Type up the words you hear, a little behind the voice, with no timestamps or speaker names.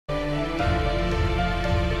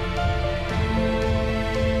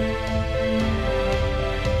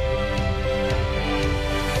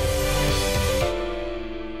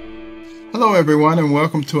Hello, everyone, and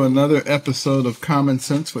welcome to another episode of Common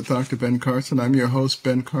Sense with Dr. Ben Carson. I'm your host,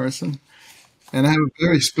 Ben Carson, and I have a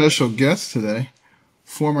very special guest today,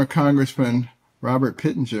 former Congressman Robert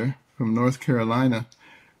Pittenger from North Carolina.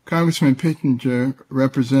 Congressman Pittenger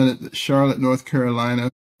represented Charlotte, North Carolina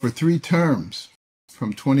for 3 terms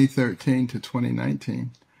from 2013 to 2019,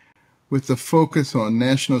 with the focus on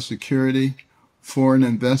national security, foreign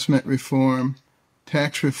investment reform,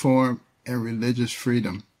 tax reform, and religious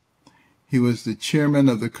freedom. He was the chairman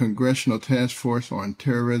of the Congressional Task Force on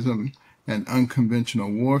Terrorism and Unconventional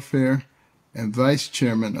Warfare and vice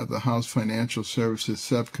chairman of the House Financial Services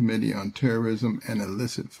Subcommittee on Terrorism and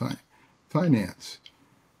Illicit Finance.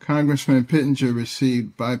 Congressman Pittenger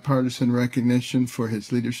received bipartisan recognition for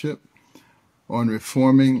his leadership on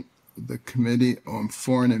reforming the Committee on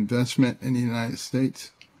Foreign Investment in the United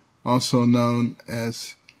States, also known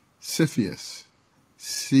as CFIUS,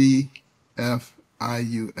 C-F-I-U-S,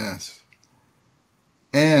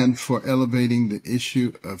 and for elevating the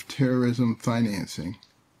issue of terrorism financing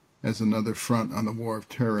as another front on the war of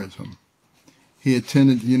terrorism. He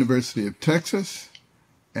attended the University of Texas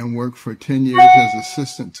and worked for 10 years as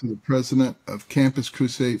assistant to the president of Campus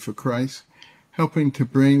Crusade for Christ, helping to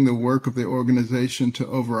bring the work of the organization to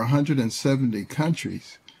over 170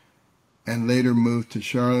 countries, and later moved to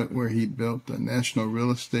Charlotte, where he built a national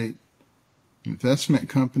real estate investment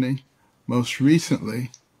company. Most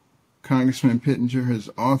recently, Congressman Pittenger has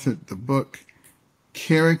authored the book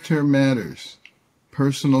Character Matters,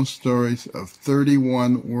 Personal Stories of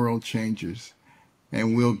 31 World Changers,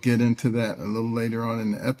 and we'll get into that a little later on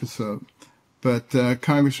in the episode. But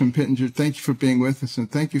Congressman Pittenger, thank you for being with us, and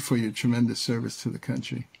thank you for your tremendous service to the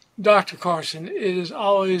country. Dr. Carson, it is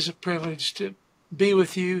always a privilege to be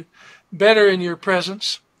with you, better in your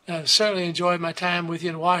presence. I've certainly enjoyed my time with you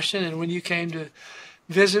in Washington and when you came to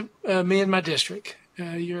visit me in my district.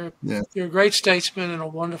 You're a great statesman and a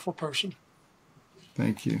wonderful person.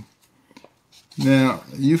 Thank you. Now,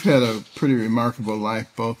 you've had a pretty remarkable life,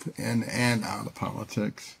 both in and out of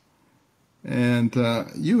politics. And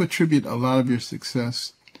you attribute a lot of your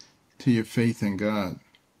success to your faith in God.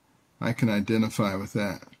 I can identify with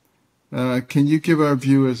that. Can you give our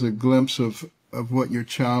viewers a glimpse of what your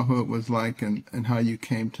childhood was like and how you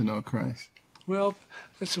came to know Christ? Well,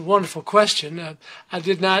 that's a wonderful question. I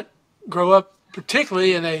did not grow up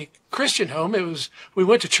particularly in a Christian home. We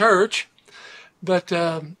went to church, but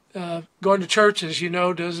going to church, as you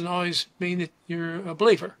know, doesn't always mean that you're a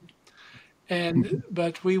believer.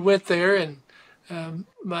 But we went there, and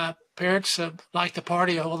my parents liked to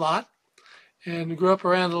party a whole lot, and grew up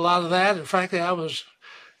around a lot of that. And frankly, I was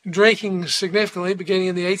drinking significantly beginning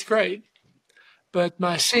in the 8th grade. But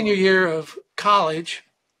my senior year of college,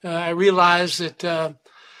 I realized that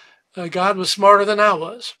God was smarter than I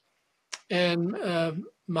was. And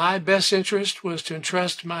my best interest was to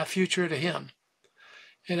entrust my future to him.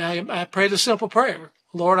 And I prayed a simple prayer: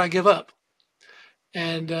 Lord, I give up.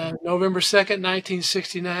 And November 2nd,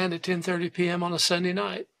 1969 at 10:30 p.m. on a Sunday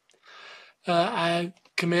night, I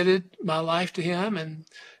committed my life to him and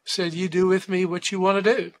said, you do with me what you want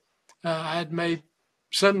to do. I had made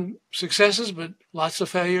some successes, but lots of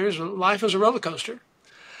failures. Life is a roller coaster.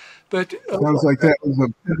 But sounds like that was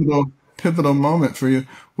a pivotal moment for you.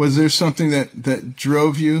 Was there something that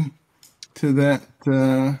drove you to that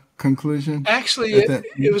conclusion? Actually,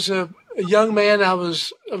 it was a young man. I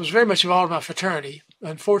was very much involved in my fraternity.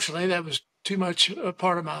 Unfortunately, that was too much a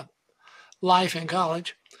part of my life in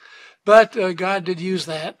college. But God did use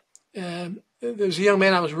that. There was a young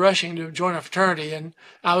man I was rushing to join a fraternity, and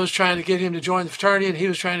I was trying to get him to join the fraternity, and he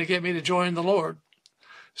was trying to get me to join the Lord.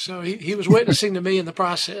 So he was witnessing to me in the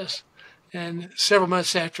process. And several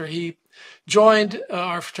months after he joined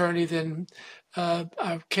our fraternity, then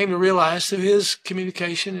I came to realize through his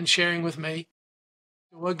communication and sharing with me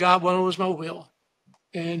what God wanted was my will.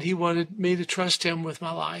 And he wanted me to trust him with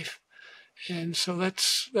my life. And so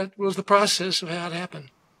that was the process of how it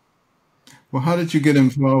happened. Well, how did you get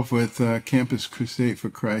involved with Campus Crusade for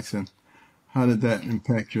Christ, and how did that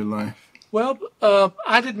impact your life? Well,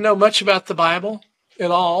 I didn't know much about the Bible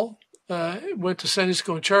at all. Went to Sunday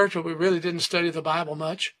school and church, but we really didn't study the Bible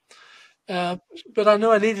much. But I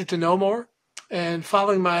knew I needed to know more. And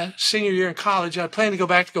following my senior year in college, I planned to go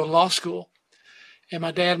to law school. And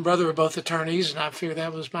my dad and brother were both attorneys, and I figured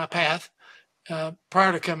that was my path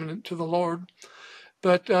prior to coming to the Lord.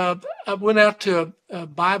 But I went out to a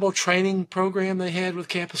Bible training program they had with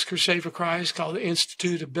Campus Crusade for Christ called the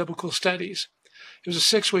Institute of Biblical Studies. It was a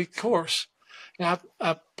 6-week course. And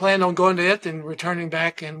I planned on going to it and returning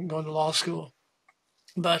back and going to law school.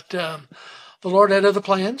 But the Lord had other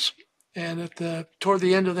plans. And toward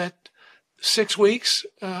the end of that 6 weeks,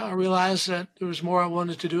 I realized that there was more I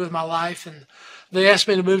wanted to do with my life, and they asked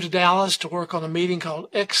me to move to Dallas to work on a meeting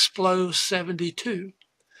called Explo 72.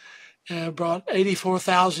 And I brought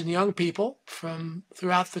 84,000 young people from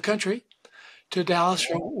throughout the country to Dallas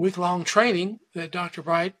for a week-long training that Dr.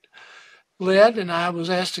 Bright led, and I was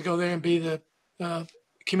asked to go there and be the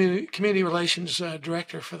community relations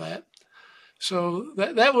director for that. So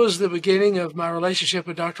that was the beginning of my relationship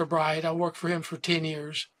with Dr. Bright. I worked for him for 10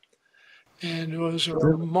 years and was a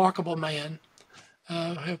remarkable man.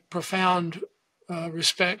 I have profound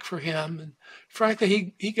respect for him. And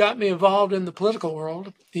frankly, he got me involved in the political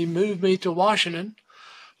world. He moved me to Washington,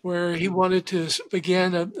 where he wanted to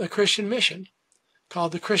begin a Christian mission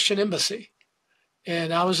called the Christian Embassy.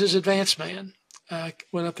 And I was his advance man. I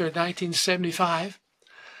went up there in 1975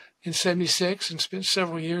 and 76 and spent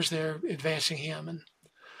several years there advancing him. And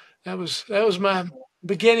that was my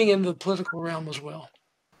beginning in the political realm as well.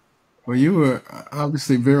 Well, you were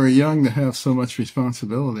obviously very young to have so much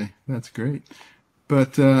responsibility. That's great.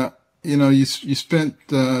 But, you spent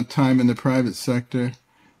time in the private sector.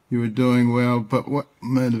 You were doing well. But what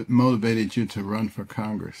motivated you to run for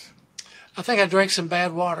Congress? I think I drank some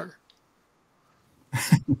bad water.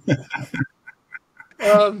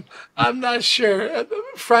 I'm not sure.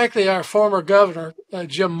 Frankly, our former governor,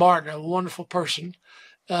 Jim Martin, a wonderful person,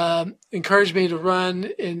 encouraged me to run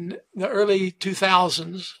in the early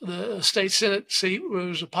 2000s. The state Senate seat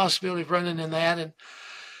was a possibility of running in that. And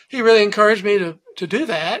he really encouraged me to do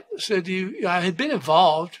that. Said I had been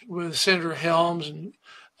involved with Senator Helms and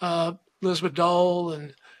Elizabeth Dole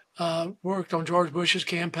and worked on George Bush's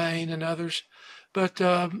campaign and others. But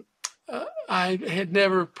I had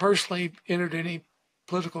never personally entered any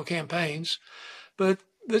political campaigns, but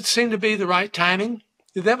that seemed to be the right timing.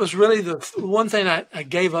 That was really the one thing I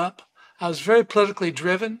gave up. I was very politically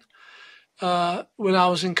driven. When I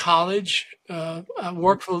was in college, I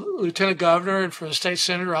worked for lieutenant governor and for a state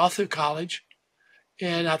senator all through college.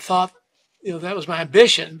 And I thought, that was my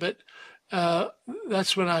ambition, but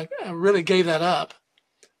that's when I really gave that up,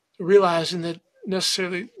 realizing that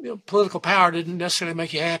necessarily political power didn't necessarily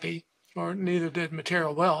make you happy, or neither did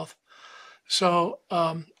material wealth. So,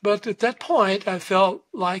 but at that point, I felt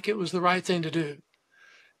like it was the right thing to do.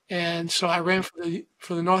 And so I ran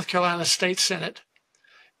for the North Carolina State Senate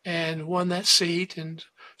and won that seat and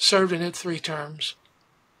served in it 3 terms.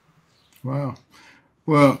 Wow.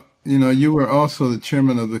 Well, you were also the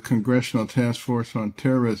chairman of the Congressional Task Force on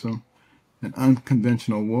Terrorism and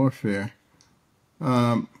Unconventional Warfare.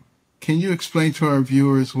 Can you explain to our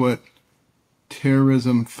viewers what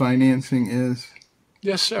terrorism financing is?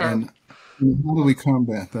 Yes, sir. And how do we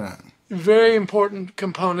combat that? Very important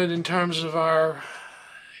component in terms of our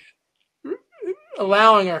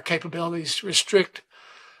allowing our capabilities to restrict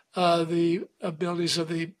the abilities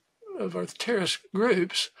of our terrorist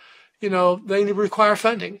groups. They require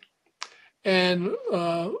funding, and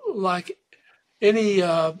like any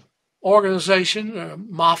organization,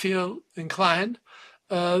 mafia inclined,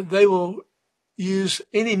 they will use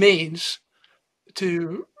any means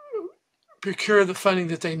to procure the funding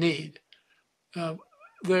that they need.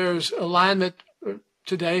 There's alignment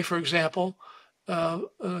today, for example, a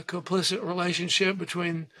complicit relationship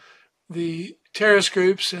between the terrorist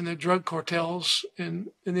groups and the drug cartels in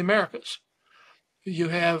the Americas. You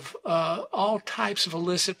have all types of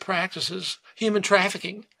illicit practices. Human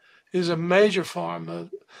trafficking is a major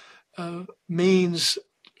form of means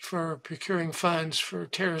for procuring funds for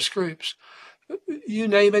terrorist groups. You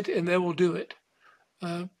name it, and they will do it.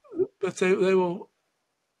 But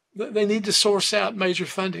they need to source out major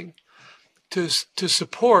funding to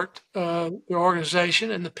support their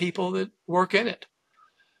organization and the people that work in it.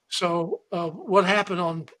 So what happened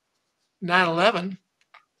on 9/11?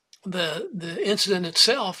 The incident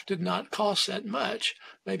itself did not cost that much,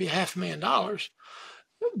 maybe $500,000,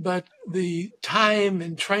 but the time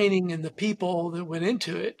and training and the people that went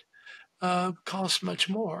into it cost much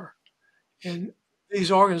more. And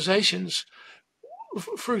these organizations,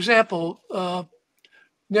 for example,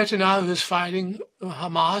 Netanyahu is fighting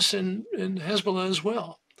Hamas and Hezbollah as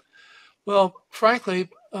well. Well, frankly,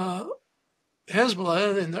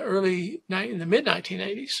 Hezbollah in the mid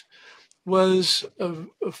 1980s was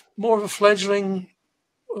more of a fledgling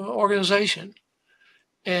organization,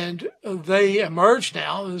 and they emerged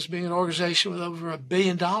now as being an organization with over $1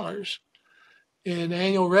 billion in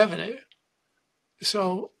annual revenue.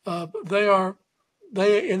 So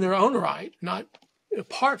they in their own right, not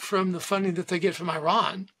apart from the funding that they get from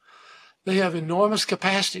Iran, they have enormous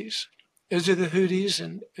capacities, as do the Houthis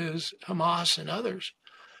and as Hamas and others.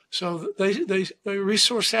 So they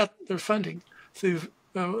resource out their funding through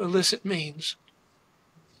illicit means.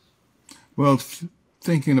 Well,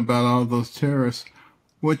 thinking about all those terrorists,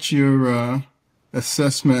 what's your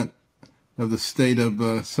assessment of the state of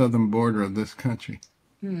the southern border of this country?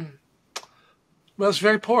 Well, it's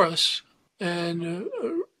very porous, and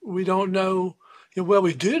we don't know. Well,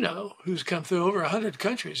 we do know who's come through. Over 100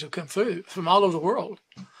 countries have come through from all over the world.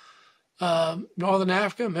 Northern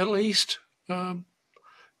Africa, Middle East,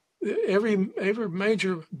 every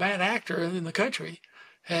major bad actor in the country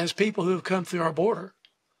has people who have come through our border.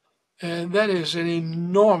 And that is an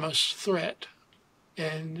enormous threat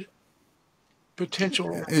and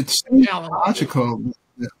potential It seems challenge. logical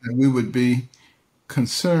that we would be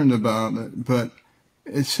concerned about it, but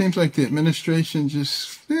it seems like the administration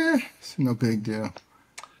just, it's no big deal.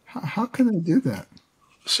 How can they do that?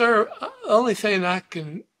 Sir, the only thing I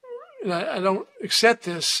don't accept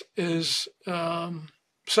this is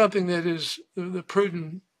something that is the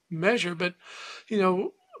prudent measure, but,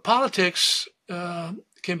 politics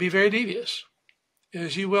can be very devious,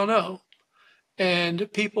 as you well know. And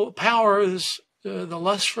power is, the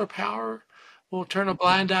lust for power will turn a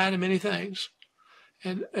blind eye to many things.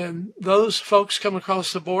 And those folks coming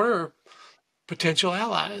across the border are potential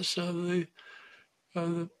allies of the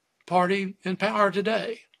party in power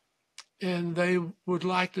today. And they would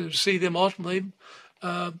like to see them ultimately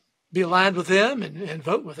be aligned with them and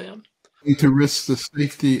vote with them. To risk the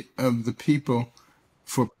safety of the people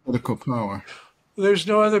for political power. There's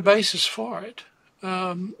no other basis for it.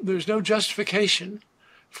 There's no justification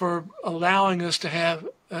for allowing us to have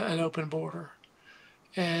an open border.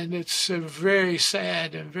 And it's a very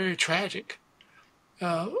sad and very tragic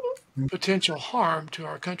potential harm to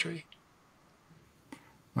our country.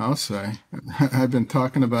 I'll say. I've been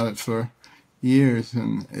talking about it for years,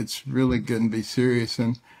 and it's really getting to be serious.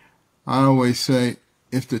 And I always say,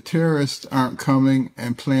 if the terrorists aren't coming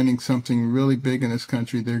and planning something really big in this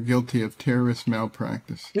country, they're guilty of terrorist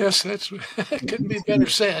malpractice. Yes, that couldn't be better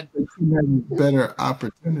said. They have a better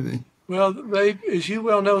opportunity. Well, they, as you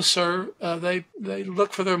well know, sir, they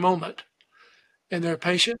look for their moment, and they're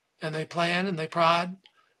patient, and they plan, and they prod,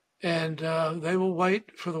 and they will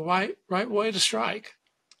wait for the right way to strike.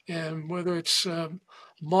 And whether it's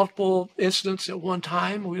multiple incidents at one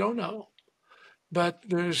time, we don't know. But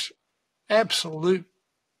there's absolute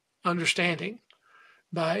understanding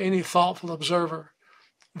by any thoughtful observer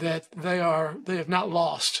that they have not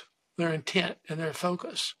lost their intent and their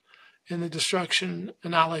focus in the destruction,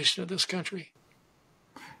 annihilation of this country.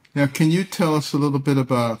 Now, can you tell us a little bit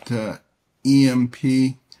about EMP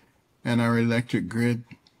and our electric grid?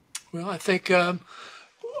 Well, I think our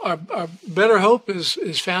better hope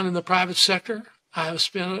is found in the private sector. I have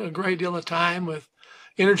spent a great deal of time with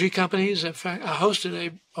energy companies. In fact, I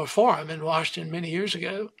hosted a forum in Washington many years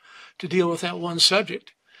ago to deal with that one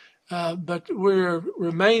subject. But we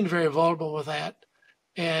remain very vulnerable with that.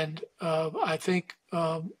 And I think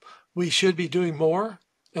we should be doing more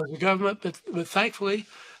as a government. But thankfully,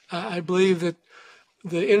 I believe that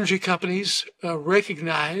the energy companies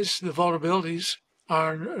recognize the vulnerabilities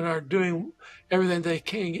and are doing everything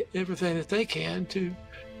that they can to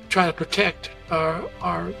try to protect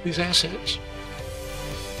these assets.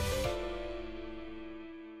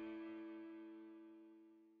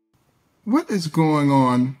 What is going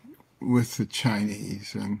on with the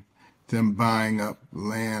Chinese and them buying up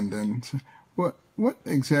land, and what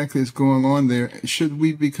exactly is going on there? Should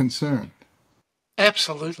we be concerned?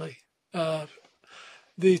 Absolutely.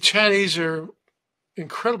 The Chinese are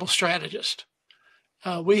incredible strategists.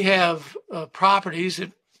 We have properties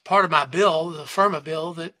that part of my bill, the FIRMA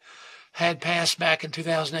bill that had passed back in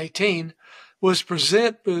 2018, was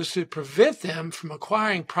to prevent them from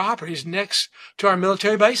acquiring properties next to our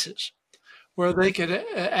military bases, where they could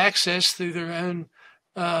access through their own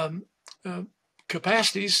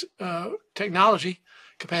capacities, technology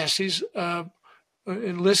capacities,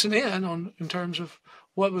 and listen in terms of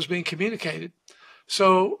what was being communicated.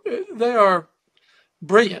 So they are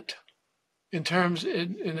brilliant in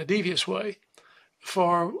a devious way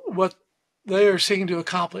for what they are seeking to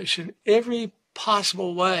accomplish in every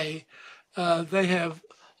possible way. They have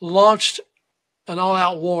launched an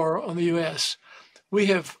all-out war on the U.S. We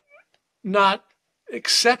have not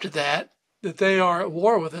accepted that they are at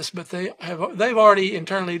war with us, but they've already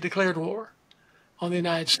internally declared war on the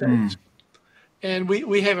United States. And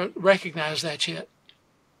we haven't recognized that yet.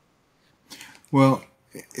 Well,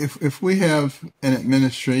 if we have an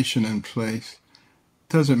administration in place,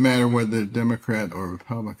 it doesn't matter whether they're Democrat or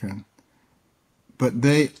Republican, but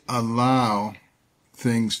they allow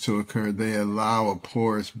things to occur. They allow a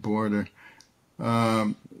porous border. They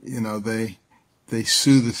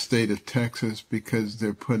sue the state of Texas because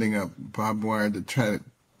they're putting up barbed wire to try to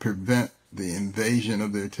prevent the invasion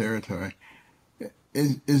of their territory.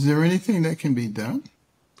 Is there anything that can be done?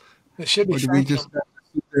 It should be Or do we sanctum. just have to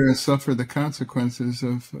sit there and suffer the consequences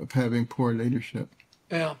of having poor leadership?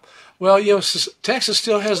 Yeah. Well, Texas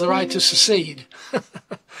still has the right to secede.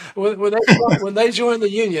 When they joined the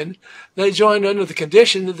Union, they joined under the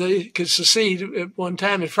condition that they could secede at one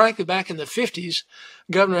time. And frankly, back in the 50s,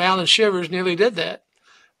 Governor Allen Shivers nearly did that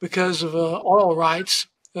because of oil rights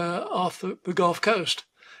off the Gulf Coast.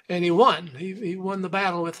 And he won. He won the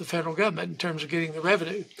battle with the federal government in terms of getting the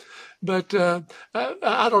revenue. But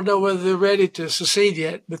I don't know whether they're ready to secede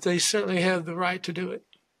yet, but they certainly have the right to do it.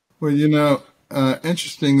 Well,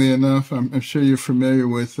 interestingly enough, I'm sure you're familiar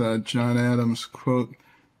with John Adams' quote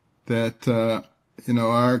that,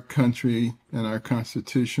 our country and our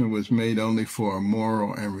Constitution was made only for a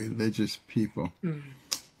moral and religious people.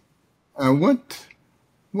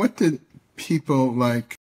 What did people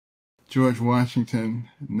like George Washington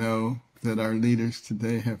know that our leaders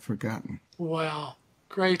today have forgotten? Wow.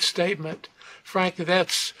 Great statement. Frankly,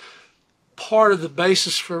 that's part of the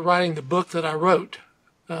basis for writing the book that I wrote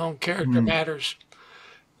on character matters,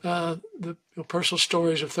 the personal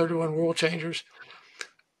stories of 31 world changers.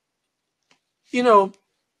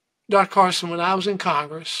 Dr. Carson, when I was in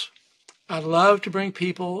Congress, I loved to bring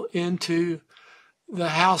people into the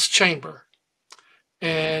House chamber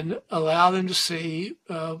and allow them to see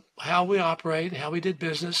how we operate and how we did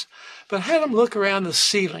business, but had them look around the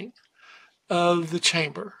ceiling of the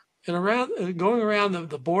chamber. And going around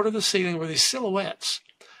the board of the ceiling were these silhouettes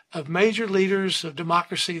of major leaders of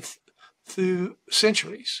democracy through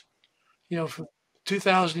centuries, for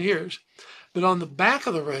 2,000 years. But on the back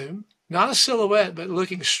of the room, not a silhouette, but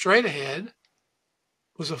looking straight ahead,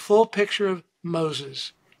 was a full picture of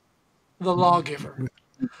Moses, the lawgiver,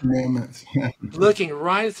 looking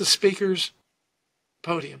right at the speaker's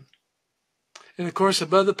podium. And of course,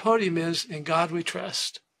 above the podium is, "In God we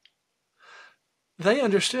trust." They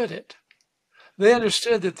understood it. They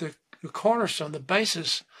understood that the cornerstone, the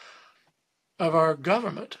basis of our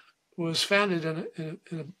government was founded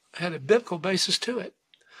had a biblical basis to it.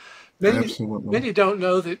 Many don't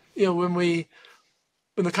know that, when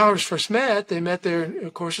the Congress first met, they met there,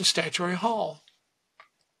 of course, in Statuary Hall.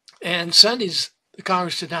 And Sundays, the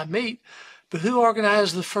Congress did not meet, but who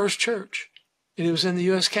organized the first church? And it was in the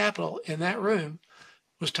U.S. Capitol. In that room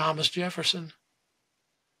was Thomas Jefferson.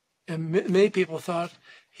 And many people thought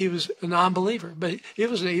he was a non-believer, but it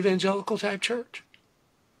was an evangelical type church.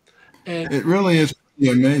 And it really is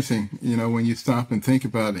pretty amazing, when you stop and think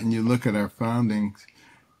about it and you look at our foundings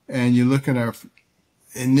and you look at our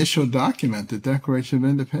initial document, the Declaration of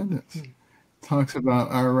Independence, talks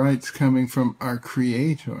about our rights coming from our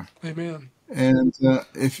Creator. Amen. And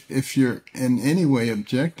if you're in any way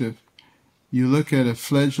objective, you look at a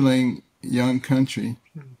fledgling young country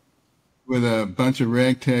with a bunch of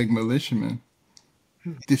ragtag militiamen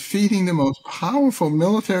defeating the most powerful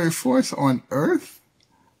military force on earth.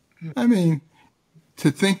 I mean,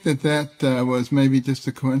 to think that was maybe just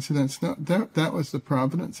a coincidence, no, that was the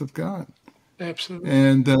providence of God. Absolutely.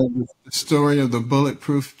 And the story of the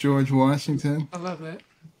bulletproof George Washington. I love that.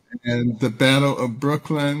 And the Battle of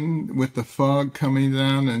Brooklyn with the fog coming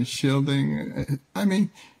down and shielding. I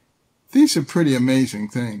mean, these are pretty amazing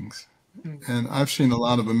things. And I've seen a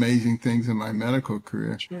lot of amazing things in my medical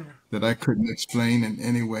career that I couldn't explain in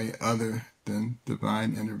any way other than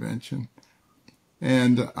divine intervention.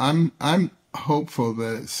 And I'm hopeful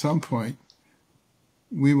that at some point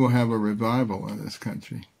we will have a revival in this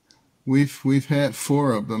country. We've had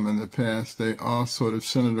 4 of them in the past. They all sort of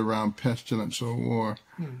centered around pestilence or war.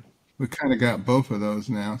 We kind of got both of those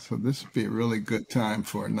now, so this would be a really good time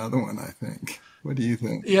for another one, I think. What do you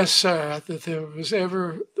think? Yes, sir. If there was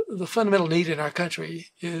ever the fundamental need in our country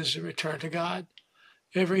is a return to God.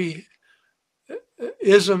 Every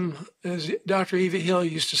ism, as Dr. Eva Hill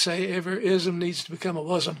used to say, every ism needs to become a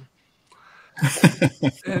wasm.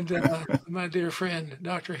 And my dear friend,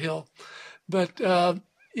 Dr. Hill. But,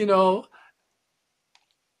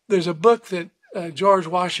 there's a book that George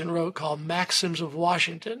Washington wrote called Maxims of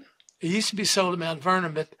Washington. It used to be sold at Mount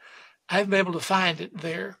Vernon, but I haven't been able to find it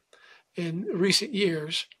there in recent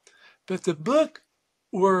years. But the book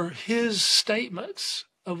were his statements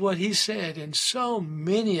of what he said, and so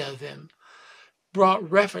many of them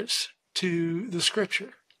brought reference to the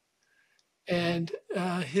scripture. And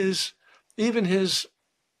his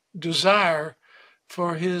desire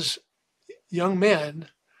for his young men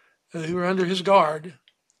who were under his guard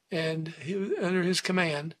and under his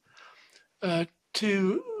command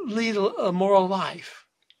to lead a moral life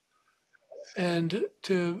and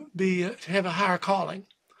to have a higher calling.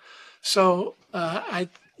 So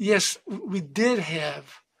yes, we did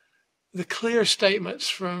have the clear statements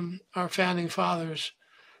from our founding fathers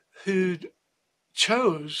who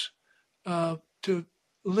chose to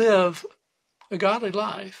live a godly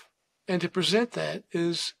life and to present that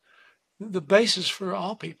is the basis for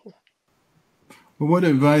all people. Well, what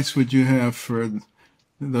advice would you have for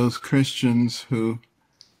those Christians who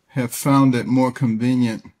have found it more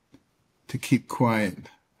convenient to keep quiet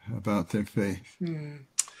about their faith?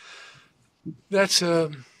 That's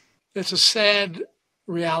a sad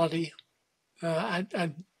reality.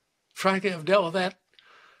 I frankly have dealt with that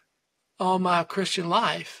all my Christian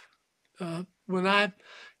life. When I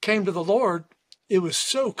came to the Lord, it was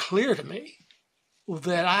so clear to me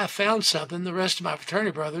that I found something the rest of my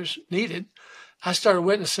fraternity brothers needed. I started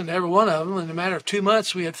witnessing to every one of them. In a matter of 2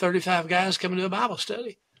 months, we had 35 guys coming to a Bible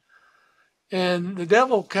study. And the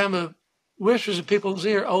devil kind of whispers in people's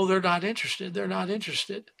ear, oh, they're not interested. They're not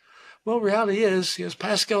interested. Well, reality is, as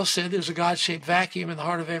Pascal said, there's a God-shaped vacuum in the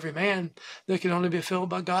heart of every man that can only be filled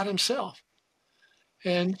by God himself.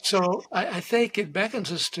 And so I think it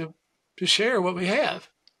beckons us to share what we have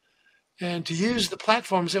and to use the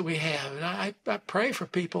platforms that we have. And I pray for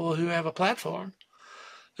people who have a platform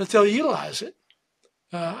that they'll utilize it.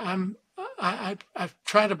 I've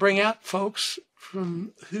tried to bring out folks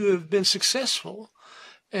who have been successful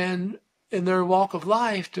and in their walk of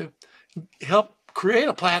life to help create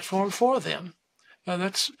a platform for them.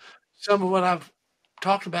 That's some of what I've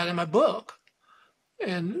talked about in my book.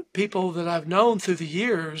 And people that I've known through the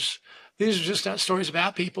years, these are just not stories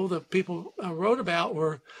about people. The people I wrote about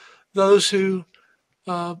were those who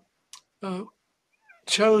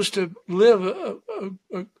chose to live,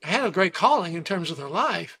 had a great calling in terms of their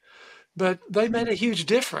life, but they made a huge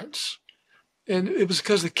difference. And it was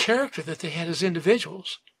because of the character that they had as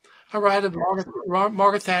individuals. I write of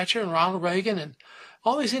Margaret Thatcher and Ronald Reagan and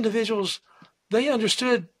all these individuals. They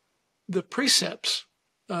understood the precepts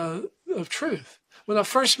of truth. When I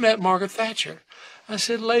first met Margaret Thatcher, I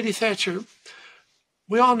said, Lady Thatcher,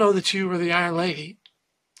 we all know that you were the Iron Lady.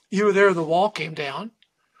 You were there when the wall came down.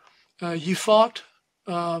 You fought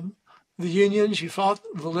the unions. You fought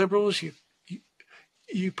the liberals.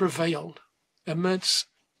 You prevailed amidst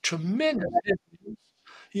tremendous enemies.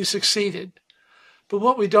 You succeeded. But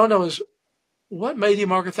what we don't know is what made you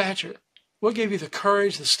Margaret Thatcher? What gave you the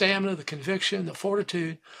courage, the stamina, the conviction, the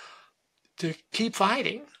fortitude to keep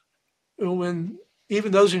fighting when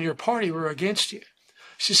even those in your party were against you?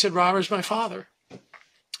 She said, Robert's my father.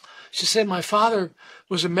 She said, my father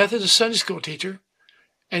was a Methodist Sunday school teacher,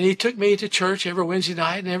 and he took me to church every Wednesday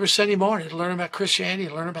night and every Sunday morning to learn about Christianity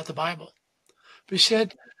and learn about the Bible. But he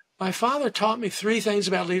said, my father taught me 3 things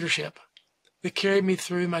about leadership that carried me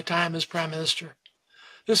through my time as prime minister.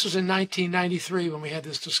 This was in 1993 when we had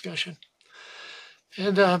this discussion.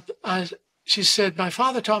 And she said, my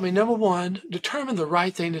father taught me, number 1, determine the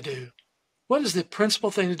right thing to do. What is the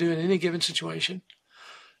principal thing to do in any given situation?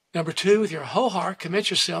 Number 2, with your whole heart,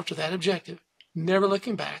 commit yourself to that objective, never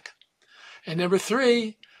looking back. And number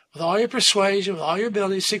 3, with all your persuasion, with all your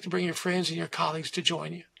ability, seek to bring your friends and your colleagues to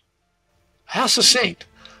join you. How succinct,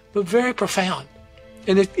 but very profound.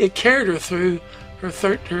 And it carried her through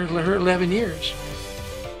her 11 years.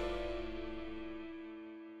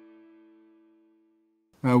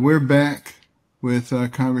 We're back with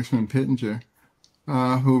Congressman Pittenger,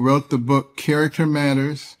 who wrote the book Character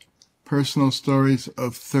Matters, Personal Stories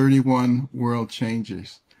of 31 World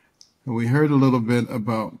Changers. We heard a little bit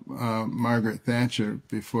about Margaret Thatcher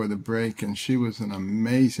before the break, and she was an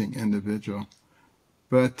amazing individual.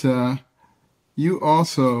 But you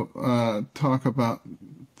also talk about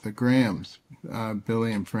the Grahams,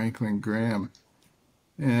 Billy and Franklin Graham.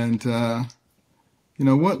 And,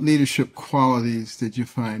 what leadership qualities did you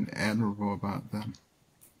find admirable about them?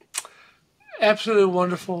 Absolutely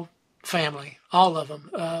wonderful family, all of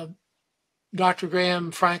them. Dr.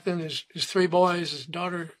 Graham, Franklin, his 3 boys, his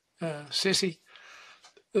daughter, Sissy.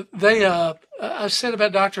 I've said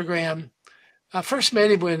about Dr. Graham, I first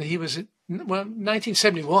met him when he was,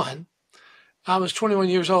 1971. I was 21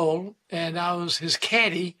 years old, and I was his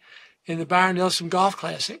caddy in the Byron Nelson Golf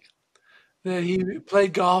Classic. That he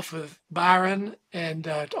played golf with Byron and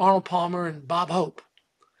Arnold Palmer and Bob Hope.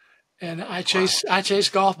 And I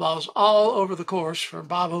chased golf balls all over the course for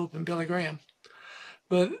Bob Hope and Billy Graham.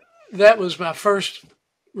 But that was my first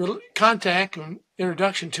contact and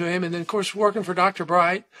introduction to him. And then, of course, working for Dr.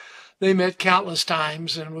 Bright, they met countless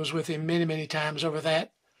times and was with him many, many times over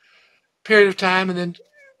that period of time. And then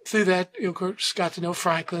through that, of course, got to know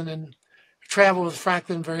Franklin and traveled with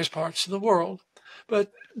Franklin in various parts of the world.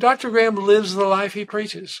 But Dr. Graham lives the life he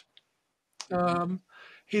preaches.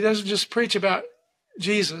 He doesn't just preach about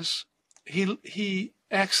Jesus. He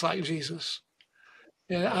acts like Jesus.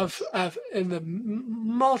 And in the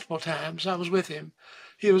multiple times I was with him,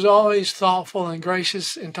 he was always thoughtful and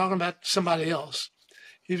gracious and talking about somebody else.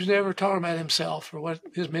 He was never talking about himself or what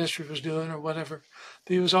his ministry was doing or whatever.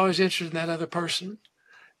 But he was always interested in that other person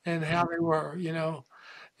and how they were,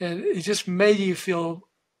 and it just made you feel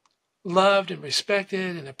loved and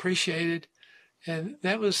respected and appreciated. And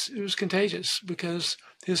it was contagious because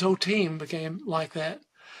his whole team became like that.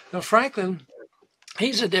 Now, Franklin,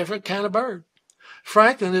 he's a different kind of bird.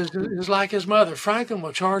 Franklin is like his mother. Franklin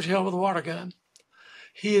will charge hell with a water gun.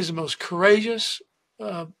 He is the most courageous,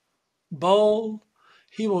 bold.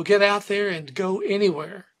 He will get out there and go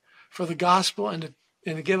anywhere for the gospel and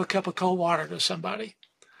to give a cup of cold water to somebody.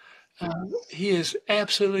 He is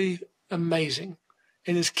absolutely amazing.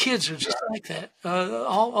 And his kids are just like that.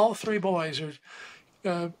 All three boys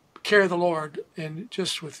are carry the Lord and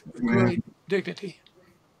just with great dignity.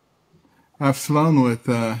 I've flown with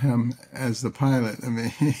him as the pilot. I mean,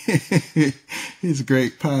 he's a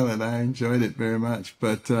great pilot. I enjoyed it very much.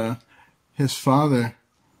 But his father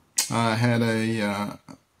had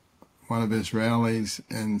one of his rallies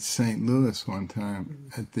in St. Louis one time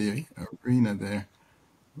at the arena there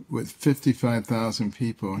with 55,000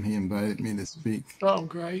 people, and he invited me to speak. Oh,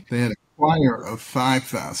 great. They had a choir of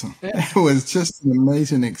 5,000. Yeah. It was just an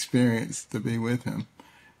amazing experience to be with him.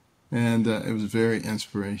 And it was very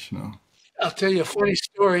inspirational. I'll tell you a funny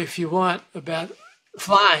story if you want about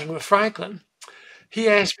flying with Franklin. He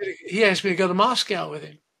asked me to go to Moscow with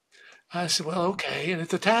him. I said, well, okay. And at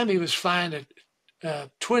the time he was flying a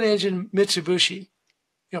twin-engine Mitsubishi,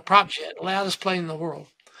 prop jet, loudest plane in the world.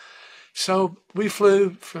 So we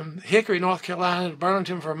flew from Hickory, North Carolina to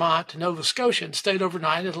Burlington, Vermont to Nova Scotia and stayed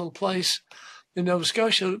overnight at a little place in Nova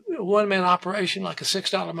Scotia, a one-man operation, like a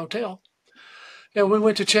 $6 motel. And we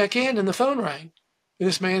went to check in and the phone rang.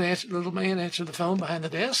 This little man answered the phone behind the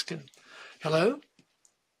desk and, hello?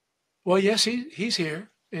 Well, yes, he's here.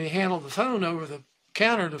 And he handled the phone over the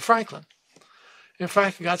counter to Franklin. And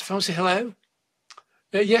Franklin got the phone and said, hello?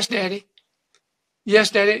 Yes, Daddy. Yes,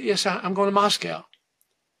 Daddy. Yes, I'm going to Moscow.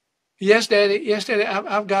 Yes, Daddy. Yes, Daddy.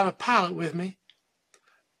 I've got a pilot with me.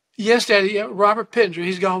 Yes, Daddy. Yeah, Robert Pittenger.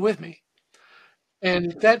 He's gone with me.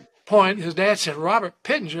 And at that point, his dad said, Robert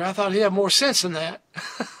Pittenger? I thought he had more sense than that.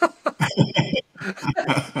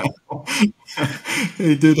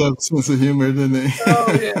 He did have a sense of humor, didn't he?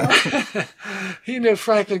 Oh, yeah. He knew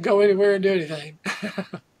Franklin could go anywhere and do anything.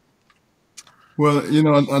 Well,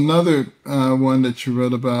 another one that you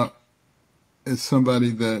wrote about is somebody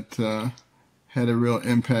that had a real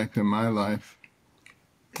impact in my life,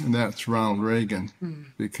 and that's Ronald Reagan.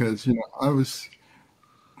 Because, I was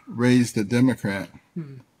raised a Democrat,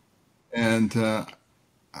 and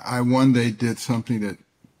I one day did something that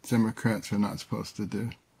Democrats are not supposed to do,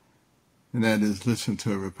 and that is listen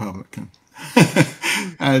to a Republican.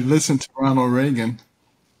 I listened to Ronald Reagan,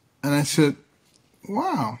 and I said,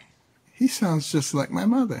 wow, he sounds just like my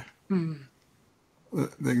mother.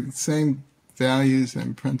 The same values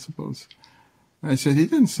and principles. I said, he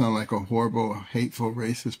didn't sound like a horrible, hateful,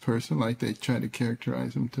 racist person like they try to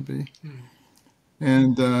characterize him to be.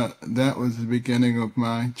 And that was the beginning of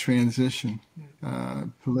my transition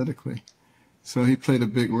politically. So he played a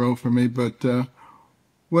big role for me. But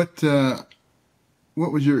what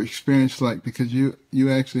was your experience like? Because you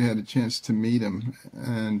actually had a chance to meet him.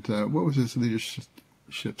 And what was his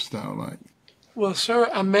leadership style like? Well, sir,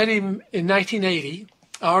 I met him in 1980.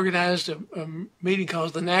 I organized a meeting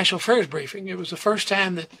called the National Affairs Briefing. It was the first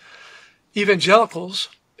time that evangelicals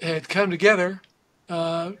had come together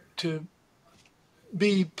to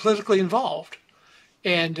be politically involved.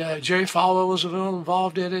 And Jerry Falwell was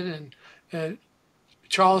involved in it, and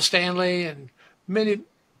Charles Stanley, and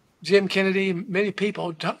Jim Kennedy, many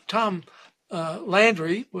people. Tom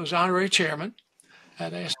Landry was honorary chairman.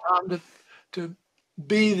 I'd asked Tom to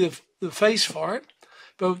be the face for it.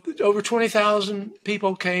 But over 20,000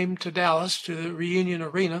 people came to Dallas, to the Reunion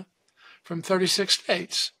Arena, from 36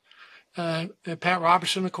 states. And Pat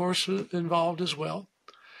Robertson, of course, was involved as well.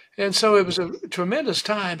 And so it was a tremendous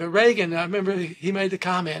time. But Reagan, I remember he made the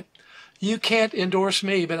comment, you can't endorse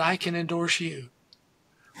me, but I can endorse you.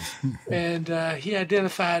 And he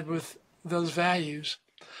identified with those values.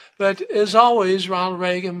 But as always, Ronald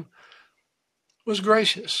Reagan was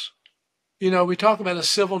gracious. We talk about a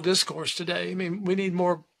civil discourse today. I mean, we need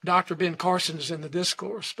more Dr. Ben Carsons in the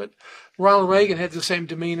discourse. But Ronald Reagan had the same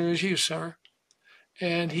demeanor as you, sir.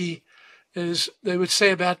 And they would say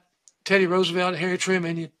about Teddy Roosevelt and Harry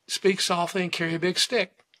Truman, you speak softly and carry a big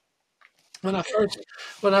stick. When I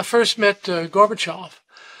first met Gorbachev,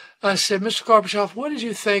 I said, Mr. Gorbachev, what did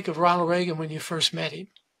you think of Ronald Reagan when you first met him?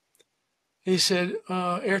 He said,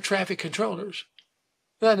 air traffic controllers.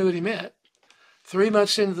 Well, I knew what he meant. 3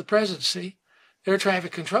 months into the presidency, air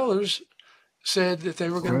traffic controllers said that they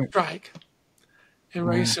were going to strike. And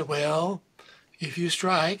Reagan said, well, if you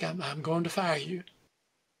strike, I'm going to fire you.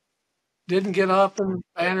 Didn't get up and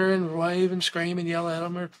banner and wave and scream and yell at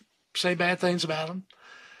them or say bad things about them.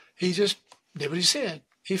 He just did what he said.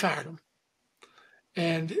 He fired them.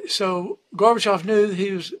 And so Gorbachev knew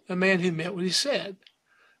he was a man who meant what he said.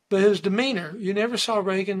 But his demeanor, you never saw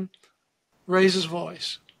Reagan raise his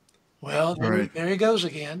voice. Well, there he goes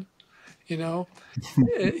again. You know,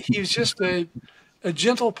 he was just a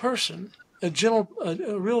gentle person, a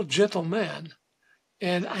real gentle man.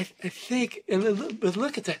 And I think, but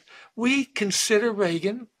look at that. We consider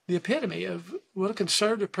Reagan the epitome of what a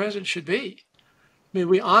conservative president should be. I mean,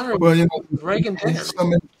 we honor Reagan dinner.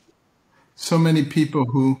 So many people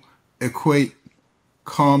who equate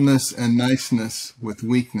calmness and niceness with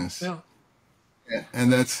weakness. Yeah.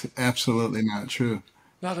 And that's absolutely not true.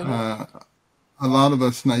 Not at all. A lot of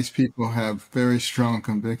us nice people have very strong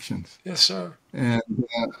convictions. Yes, sir. And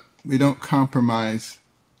we don't compromise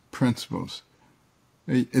principles.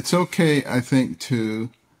 It's okay, I think, to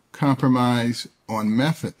compromise on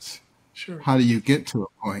methods. Sure. How do you get to a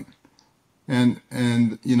point? And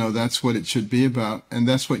you know, that's what it should be about. And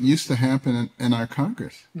that's what used to happen in our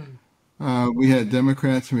Congress. We had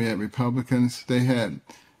Democrats and we had Republicans. They had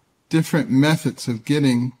different methods of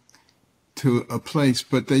getting to a place,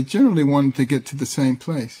 but they generally wanted to get to the same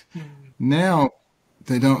place. Now,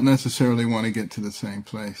 they don't necessarily want to get to the same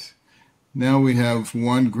place. Now we have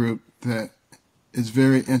one group that is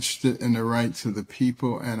very interested in the rights of the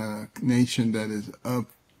people and a nation that is up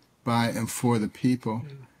by and for the people.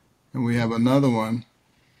 And we have another one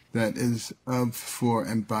that is of, for,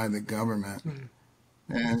 and by the government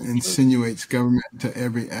and insinuates government to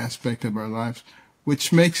every aspect of our lives,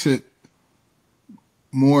 which makes it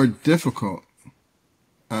more difficult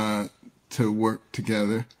to work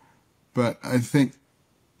together. But I think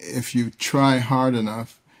if you try hard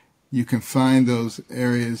enough, you can find those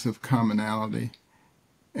areas of commonality,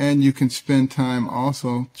 and you can spend time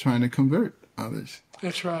also trying to convert others.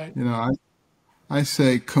 That's right. You know, I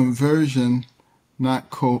say conversion, not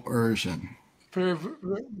coercion. Very,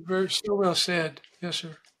 very, so well said. Yes,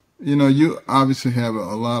 sir. You know, you obviously have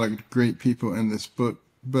a lot of great people in this book,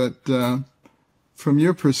 but from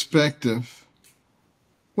your perspective,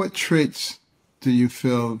 what traits do you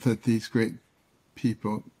feel that these great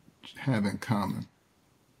people have in common?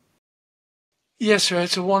 Yes, sir.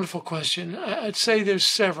 It's a wonderful question. I'd say there's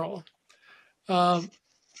several. Number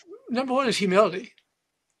one is humility.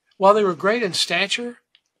 While they were great in stature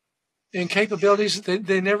and capabilities,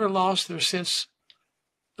 they never lost their sense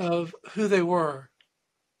of who they were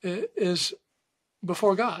is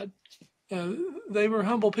before God. They were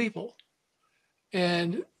humble people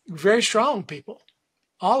and very strong people,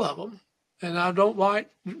 all of them. And I don't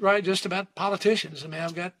write just about politicians. I mean,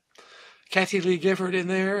 I've got Kathy Lee Gifford in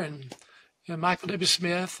there and Michael W.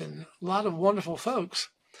 Smith and a lot of wonderful folks.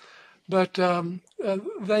 But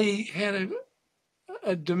they had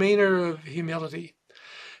a demeanor of humility.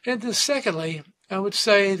 And then secondly, I would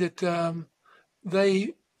say that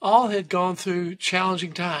they all had gone through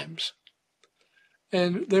challenging times.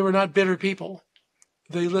 And they were not bitter people.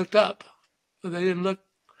 They looked up. They didn't look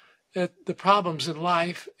at the problems in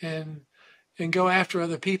life and go after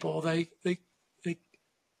other people. They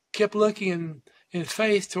kept looking in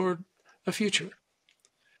faith toward a future.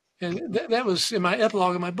 And that was in my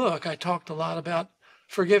epilogue of my book. I talked a lot about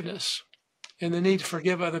forgiveness and the need to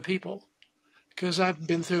forgive other people because I've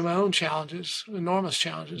been through my own challenges, enormous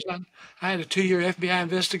challenges. I had a 2-year FBI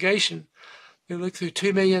investigation. They looked through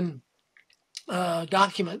 2 million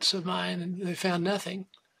documents of mine and they found nothing.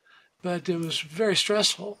 But it was very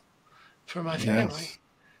stressful for my family. Yes.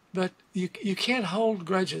 But you can't hold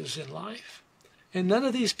grudges in life. And none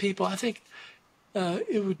of these people, I think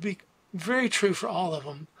it would be very true for all of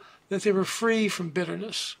them, that they were free from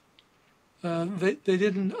bitterness. They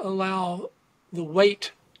didn't allow the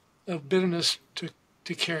weight of bitterness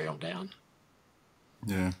to carry them down.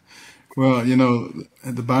 Yeah. Well, you know,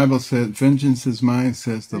 the Bible says, vengeance is mine,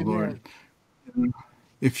 says the Lord.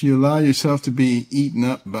 If you allow yourself to be eaten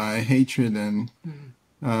up by hatred and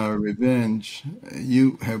revenge,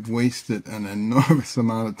 you have wasted an enormous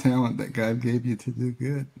amount of talent that God gave you to do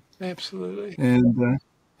good. Absolutely. And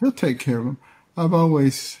He'll take care of them. I've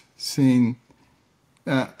always seen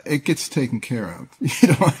it gets taken care of.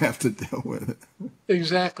 You don't have to deal with it.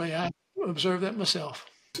 Exactly. I observed that myself.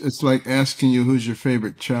 It's like asking you who's your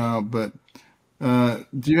favorite child, but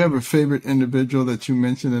do you have a favorite individual that you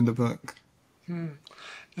mentioned in the book?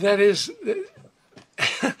 That is,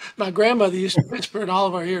 My grandmother used to whisper in all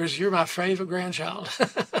of our ears, "You're my favorite grandchild."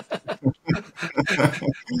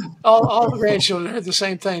 All the grandchildren heard the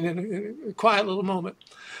same thing in a quiet little moment.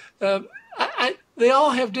 Uh, they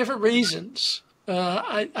all have different reasons.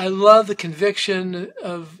 I love the conviction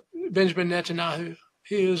of Benjamin Netanyahu.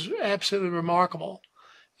 He is absolutely remarkable.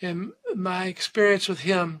 And my experience with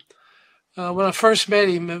him, when I first met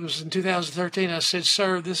him, it was in 2013. I said,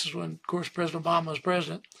 "Sir," this is when, of course, President Obama was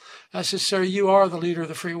president. I said, "Sir, you are the leader of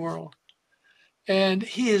the free world." And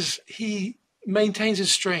he maintains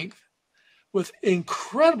his strength with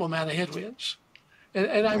incredible amount of headwinds.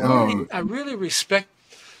 And Oh, I really respect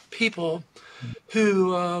people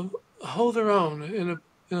who hold their own in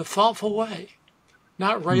a thoughtful way,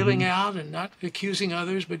 not railing mhm. out and not accusing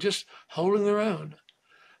others, but just holding their own.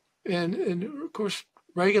 And of course,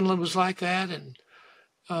 Reagan was like that, and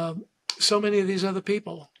so many of these other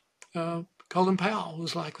people. Colin Powell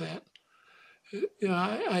was like that. You know,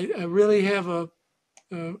 I really have a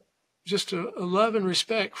just a love and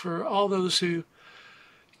respect for all those who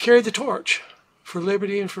carry the torch for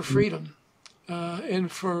liberty and for freedom,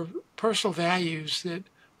 and for personal values that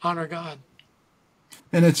honor God.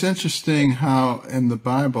 And it's interesting how in the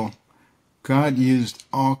Bible, God used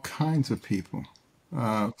all kinds of people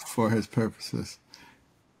for his purposes.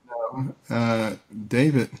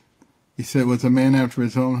 David, he said, was a man after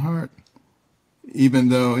his own heart, even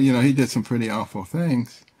though, he did some pretty awful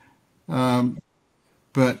things. Um,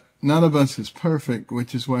 but none of us is perfect,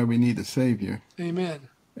 which is why we need a Savior. Amen.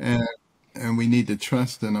 And, and we need to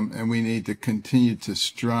trust in him, and we need to continue to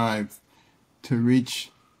strive to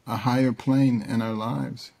reach a higher plane in our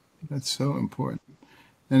lives. That's so important.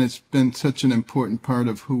 And it's been such an important part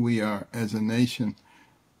of who we are as a nation.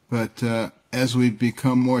 But as we've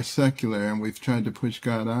become more secular and we've tried to push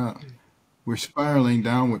God out, we're spiraling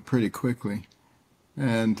downward pretty quickly.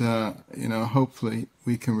 And, hopefully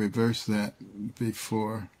we can reverse that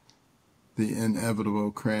before the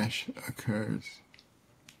inevitable crash occurs.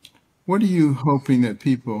 What are you hoping that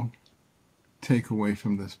people take away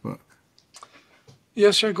from this book?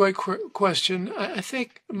 Yes, sir. Great question. I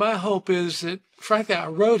think my hope is that, frankly, I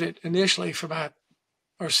wrote it initially for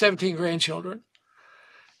our 17 grandchildren.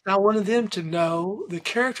 I wanted them to know the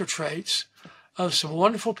character traits of some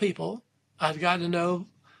wonderful people I'd gotten to know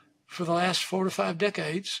for the last 4 to 5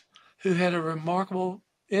 decades who had a remarkable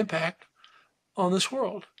impact on this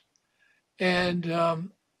world. And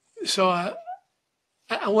so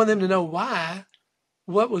I want them to know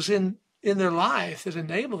what was in their life that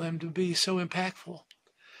enabled them to be so impactful.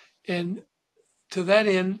 And to that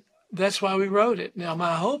end, that's why we wrote it. Now,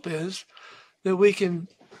 my hope is that we can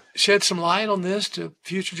shed some light on this to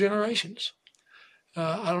future generations.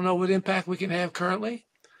 I don't know what impact we can have currently,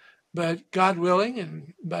 but God willing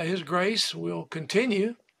and by his grace, we'll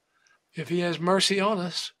continue. If he has mercy on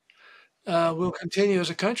us, we'll continue as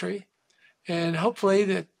a country. And hopefully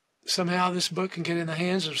that somehow this book can get in the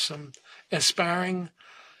hands of some aspiring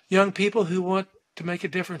young people who want to make a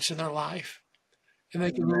difference in their life. And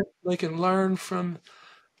they can learn from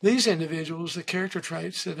these individuals the character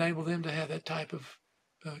traits that enable them to have that type of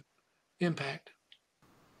impact.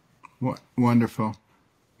 Wonderful.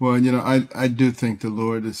 Well, I do think the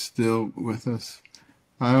Lord is still with us.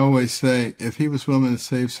 I always say, if he was willing to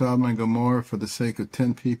save Sodom and Gomorrah for the sake of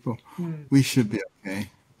 10 people, we should be okay.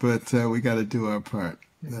 But we got to do our part.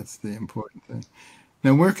 That's the important thing.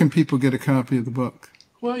 Now, where can people get a copy of the book?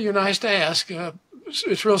 Well, you're nice to ask.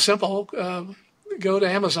 It's real simple. Go to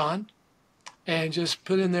Amazon and just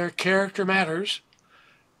put in there Character Matters,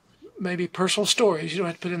 maybe Personal Stories. You don't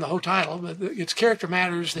have to put in the whole title, but it's Character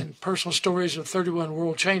Matters and Personal Stories of 31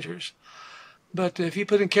 World Changers. But if you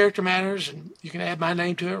put in Character Matters, and you can add my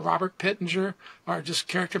name to it, Robert Pittenger, or just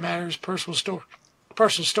Character Matters, Personal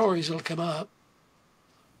Stories, it'll come up.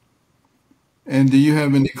 And do you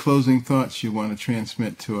have any closing thoughts you want to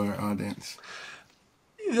transmit to our audience?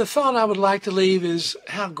 The thought I would like to leave is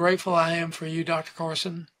how grateful I am for you, Dr.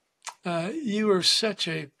 Carson. You are such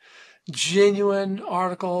a genuine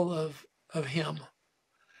article of him.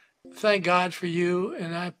 Thank God for you,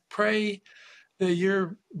 and I pray that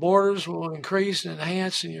your borders will increase and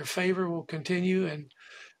enhance and your favor will continue. And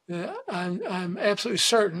I'm absolutely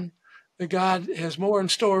certain that God has more in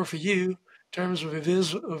store for you in terms of a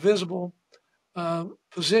visible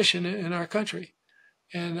position in our country.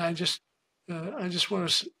 And I just want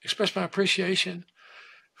to express my appreciation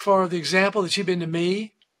for the example that you've been to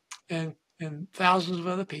me and thousands of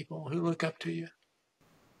other people who look up to you.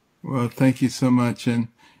 Well, thank you so much. And,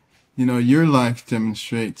 your life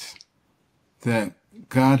demonstrates that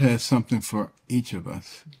God has something for each of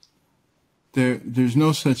us. There's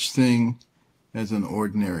no such thing as an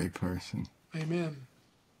ordinary person. Amen.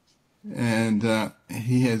 And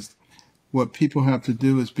what people have to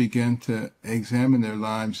do is begin to examine their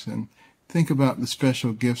lives and think about the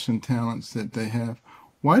special gifts and talents that they have.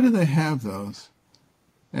 Why do they have those?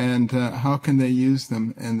 And how can they use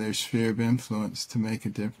them in their sphere of influence to make a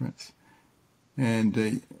difference? And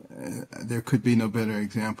there could be no better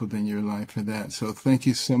example than your life for that. So thank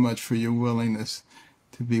you so much for your willingness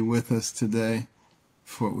to be with us today,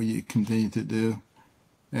 for what you continue to do.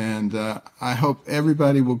 And I hope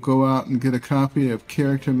everybody will go out and get a copy of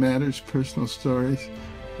Character Matters, Personal Stories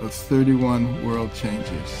of 31 World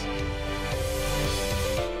Changers.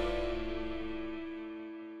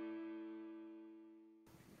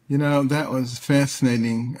 You know, that was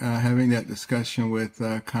fascinating, having that discussion with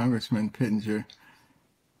Congressman Pittenger.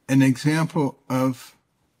 An example of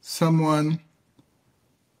someone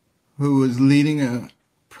who was leading a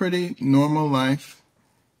pretty normal life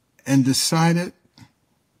and decided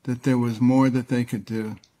that there was more that they could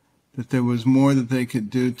do, that there was more that they could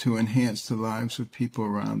do to enhance the lives of people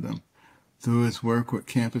around them through his work with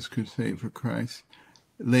Campus Crusade for Christ,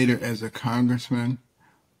 later as a congressman,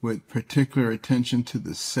 with particular attention to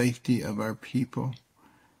the safety of our people.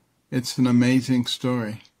 It's an amazing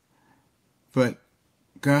story. But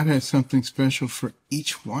God has something special for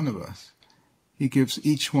each one of us. He gives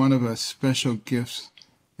each one of us special gifts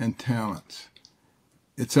and talents.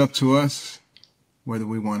 It's up to us whether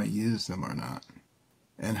we want to use them or not,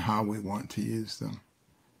 and how we want to use them.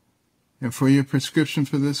 And for your prescription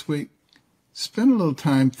for this week, spend a little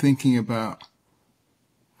time thinking about,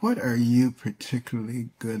 what are you particularly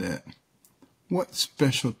good at? What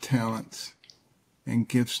special talents and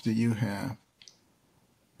gifts do you have?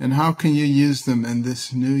 And how can you use them in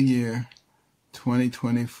this new year,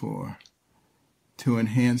 2024, to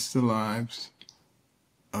enhance the lives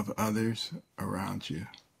of others around you?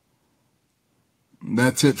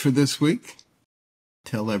 That's it for this week.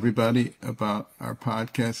 Tell everybody about our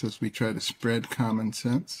podcast as we try to spread common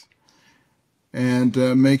sense. And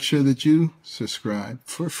make sure that you subscribe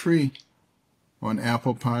for free on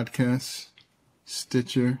Apple Podcasts,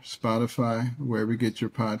 Stitcher, Spotify, wherever you get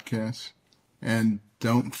your podcasts. And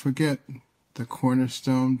don't forget the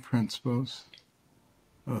cornerstone principles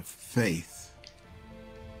of faith,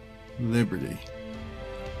 liberty,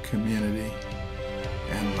 community,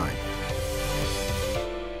 and life.